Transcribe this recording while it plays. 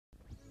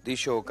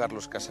Dixo o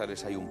Carlos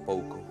Casares hai un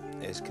pouco,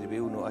 e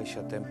escribiu no hai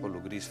xa tempo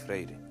Lugrís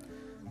Freire,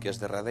 que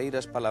as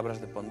derradeiras palabras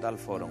de Pondal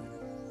foron: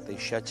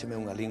 deixácheme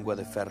unha lingua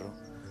de ferro,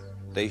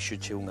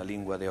 deixoche unha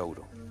lingua de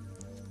ouro.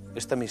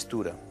 Esta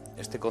mistura,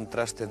 este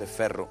contraste de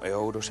ferro e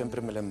ouro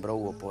sempre me lembrou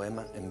o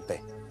poema En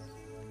pé.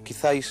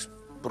 Quizáis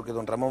porque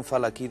don Ramón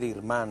fala aquí de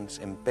irmáns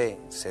en pé,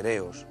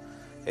 sereos,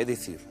 é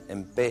dicir,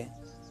 en pé,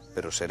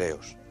 pero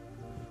sereos.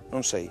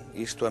 Non sei,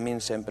 isto a min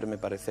sempre me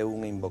pareceu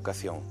unha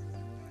invocación,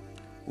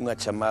 unha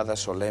chamada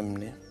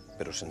solemne,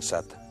 pero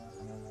sensata.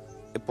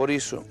 E por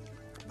iso,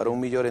 para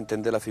un millor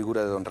entender a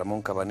figura de don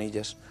Ramón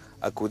Cabanillas,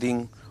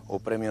 acudín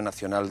ao Premio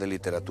Nacional de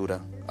Literatura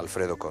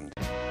Alfredo Conde.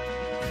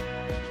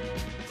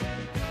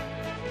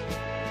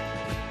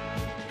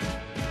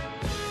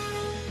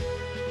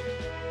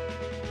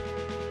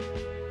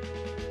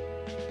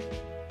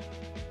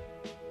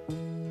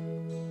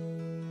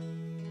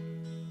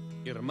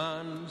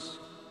 Irmáns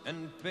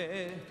en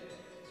pé,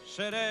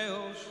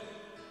 sereos,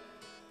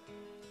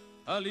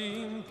 a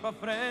limpa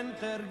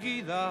frente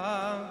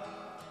erguida,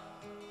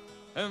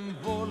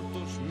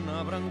 envoltos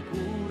na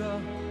brancura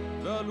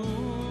da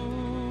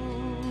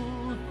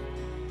luz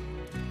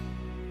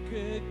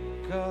que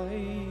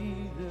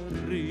cai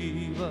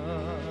derriba,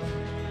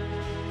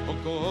 o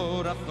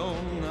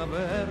corazón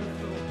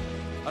aberto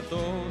a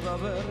toda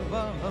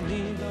verba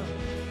amiga,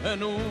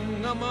 en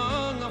unha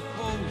man a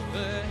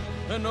fouce,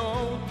 en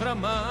outra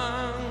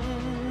man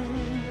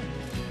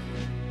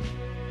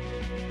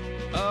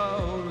a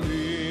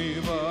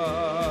oliva.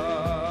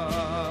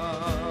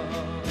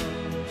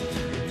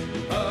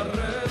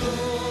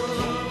 Arredor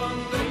da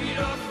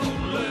bandeira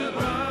azul e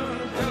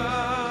branca,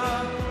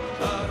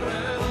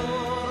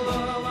 arredor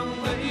da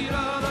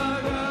bandeira da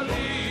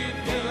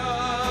Galicia,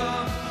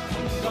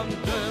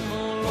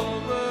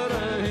 cantémolo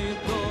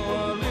dereito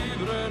a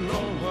libre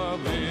nova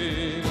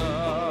vida,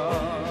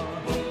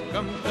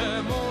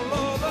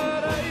 cantémolo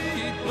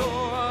dereito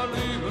a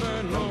libre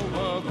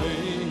nova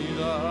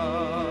vida.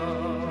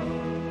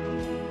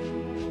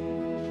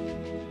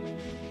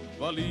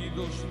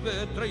 Validos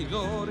de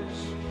traidores,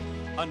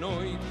 a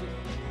noite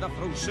da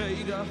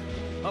frouxeira,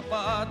 a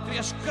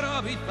patria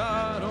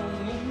escravitaron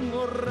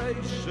unhos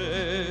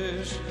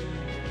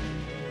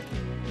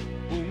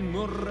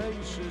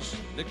reixes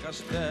de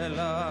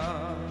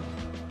Castela.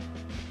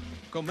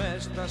 Como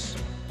estas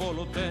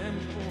polo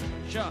tempo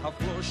xa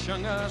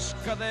afloxan as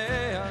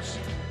cadeas,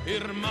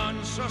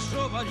 irmáns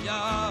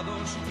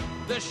asoballados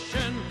de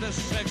xentes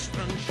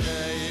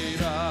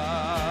extranxeiras.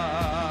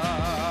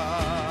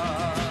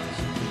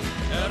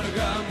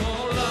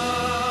 Ergamos la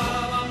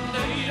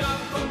bandeira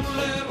azul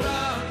e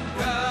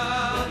branca,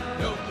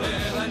 e o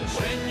queda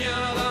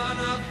enseñada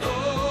na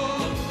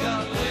voz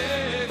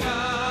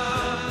galega,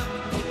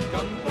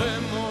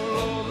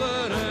 cantémolo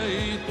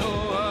dereito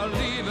a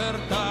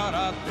libertar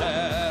a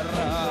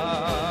terra,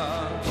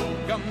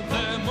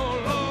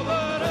 cantémolo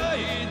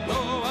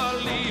dereito a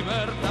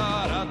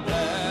libertar a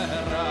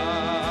terra.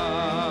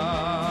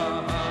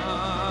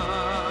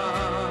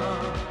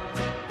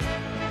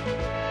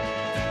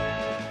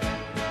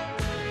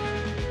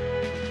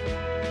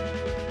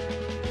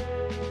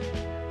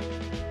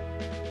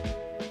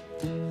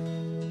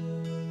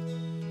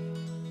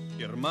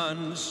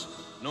 Irmáns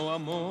no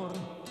amor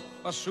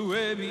a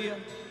Suevia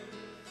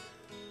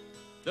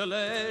de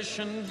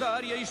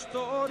lexendaria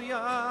historia,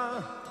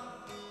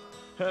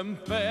 en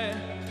pé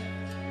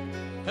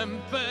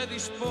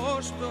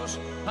dispostos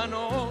a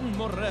non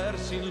morrer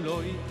sin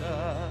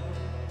loita.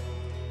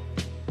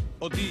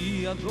 O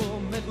día do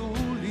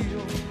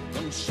medulio,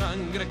 con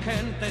sangre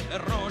quente e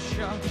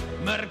roxa,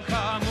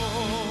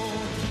 mercamos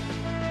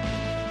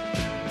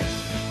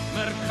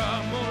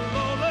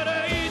lo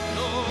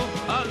dereito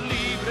a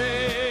libre,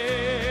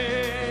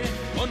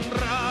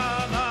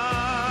 honrada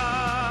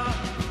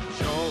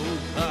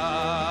xouta.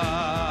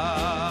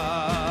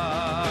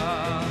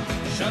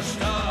 Xa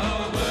está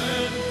o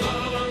vento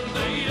a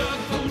bandeira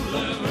azul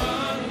e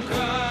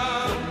branca,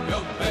 e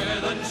o pé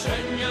da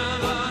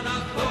enseñada na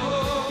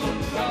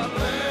zona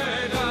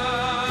galega.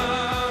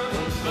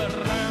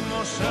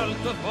 Berremos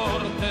alto e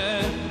forte,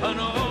 a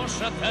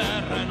nosa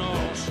terra é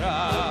nosa.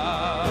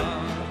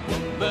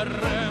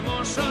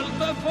 Berremos alto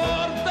e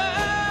forte,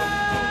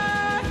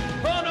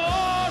 a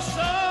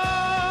nosa.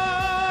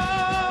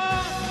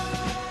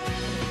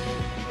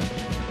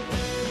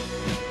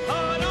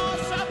 A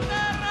nosa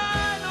terra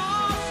é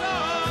nosa.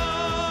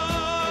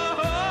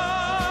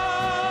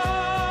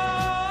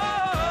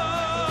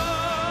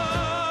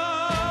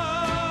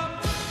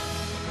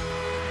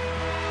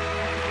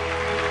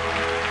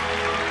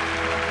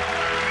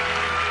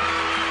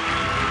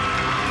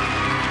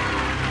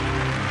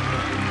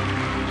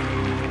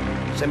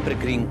 Sempre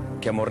crin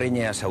que a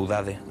morreña e a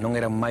saudade non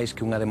eran máis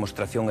que unha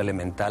demostración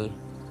elemental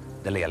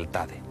de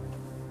lealtade.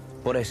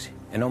 Por ese,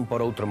 e non por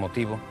outro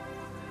motivo,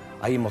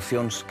 hai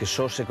emocións que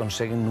só se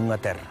conseguen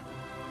nunha terra,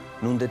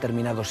 nun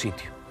determinado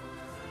sitio.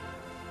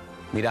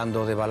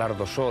 Mirando o devalar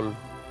do sol,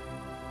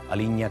 a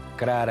liña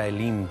clara e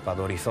limpa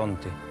do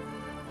horizonte,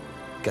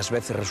 que ás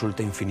veces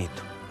resulta infinito.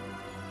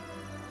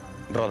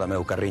 Roda,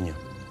 meu carriño,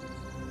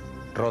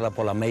 roda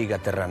pola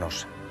meiga terra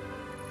nosa,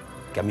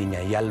 que a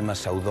miña alma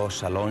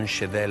saudosa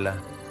lonxe dela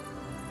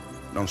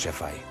non se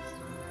fai.